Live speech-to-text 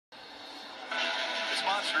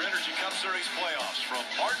Monster Energy Cup Series playoffs from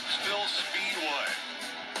Martinsville Speedway.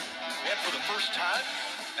 And for the first time,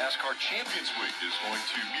 NASCAR Champions Week is going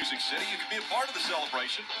to Music City. You can be a part of the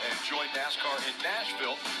celebration and join NASCAR in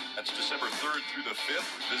Nashville. That's December 3rd through the 5th.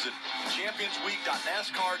 Visit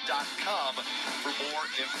championsweek.nascar.com for more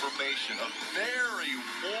information. A very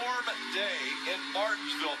warm day in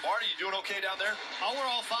Martinsville. Marty, you doing okay down there? Oh, we're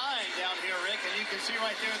all fine down here, Rick. And you can see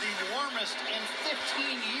right there the warmest in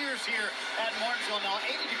 15 years here at Martinsville. Now,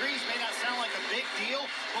 80 degrees may not sound like a big deal,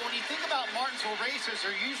 but when you think about Martinsville races,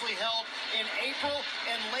 they're usually held in April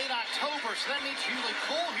and late October, so that means usually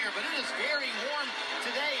cool here, but it is very warm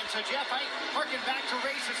today. And so, Jeff, I harken back to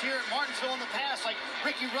races here at Martinsville in the past, like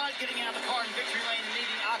Ricky Rudd getting out of the car in victory lane and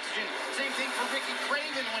needing oxygen. Same thing for Ricky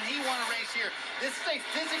Craven when he won a race here. This is a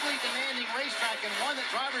physically demanding racetrack and one that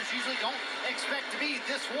drivers usually don't expect to be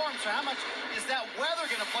this warm. So how much is that weather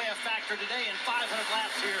going to play a factor today in 500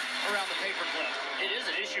 laps here around the paperclip? It is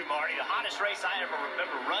an issue, Marty. The hottest race I ever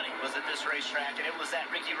remember running was at this racetrack, and it was that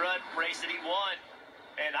Ricky Rudd race that he won.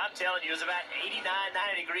 And I'm telling you, it was about 89,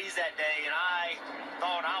 90 degrees that day, and I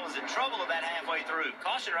thought I was in trouble about halfway through.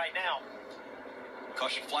 Caution right now.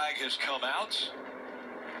 Caution flag has come out,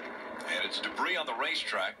 and it's debris on the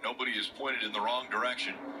racetrack. Nobody is pointed in the wrong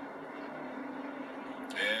direction.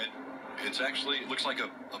 And it's actually, it looks like a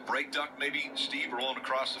brake duct, maybe, Steve, rolling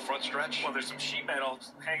across the front stretch. Well, there's some sheet metal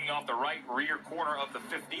hanging off the right rear corner of the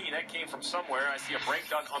 15. That came from somewhere. I see a brake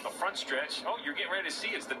duct on the front stretch. Oh, you're getting ready to see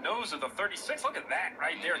it's the nose of the 36. Look at that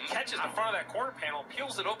right there. It catches the front of that quarter panel,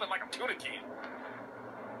 peels it open like a tuna can.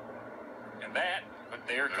 And that, but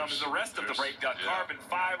there comes the rest of the brake duct. Yeah. Carbon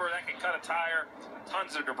fiber, that can cut a tire.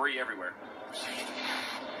 Tons of debris everywhere.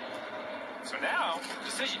 So now,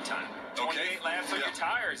 decision time. 28 laps on your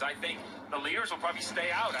tires. I think the leaders will probably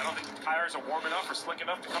stay out. I don't think the tires are warm enough or slick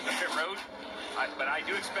enough to come to pit road. But I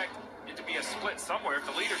do expect it to be a split somewhere. If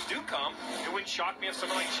the leaders do come, it wouldn't shock me if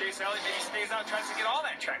someone like Chase Elliott maybe stays out and tries to get all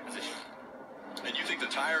that track position. And you think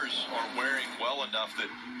the tires are wearing well enough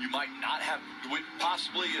that you might not have,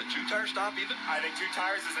 possibly a two-tire stop even? I think two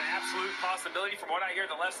tires is an absolute possibility. From what I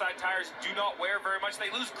hear, the left side tires do not wear very much.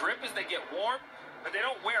 They lose grip as they get warm, but they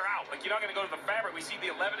don't wear out. Like, you're not going to go to the fabric. We see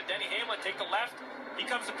the 11 of Denny Hamlin take the left. He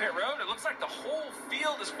comes to pit road. It looks like the whole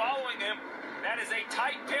field is following him. That is a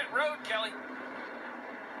tight pit road, Kelly.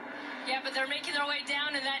 Yeah, but they're making their way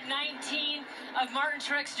down, and that 19 of Martin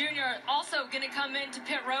Truex Jr. also going to come into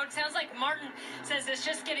pit road. Sounds like Martin says it's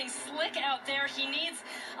just getting slick out there. He needs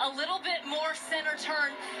a little bit more center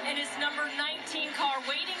turn in his number 19 car.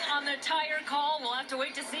 Waiting on the tire call. We'll have to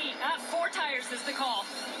wait to see. 4 tires is the call.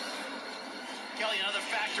 Kelly, another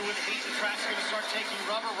factor with the heat, the track's going to start taking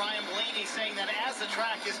rubber. Ryan Blaney saying that as the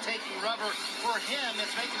track is taking rubber for him,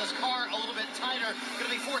 it's making his car a little bit tighter. Going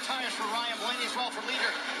to be 4 tires for Ryan Blaney as well for leader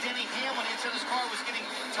Denny Hamlin. He said his car was getting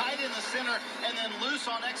tight in the center and then loose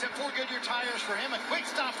on exit. 4 Goodyear tires for him. A quick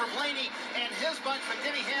stop for Blaney and his bunch, but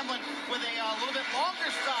Denny Hamlin with a little bit longer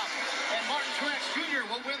stop. And Martin Truex Jr.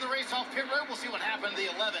 will win the race off pit road. We'll see what happened to the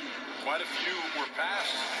 11. Quite a few were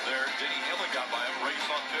passed there. Denny Hamlin got by him. Race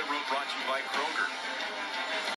on pit road brought to you by Kroger.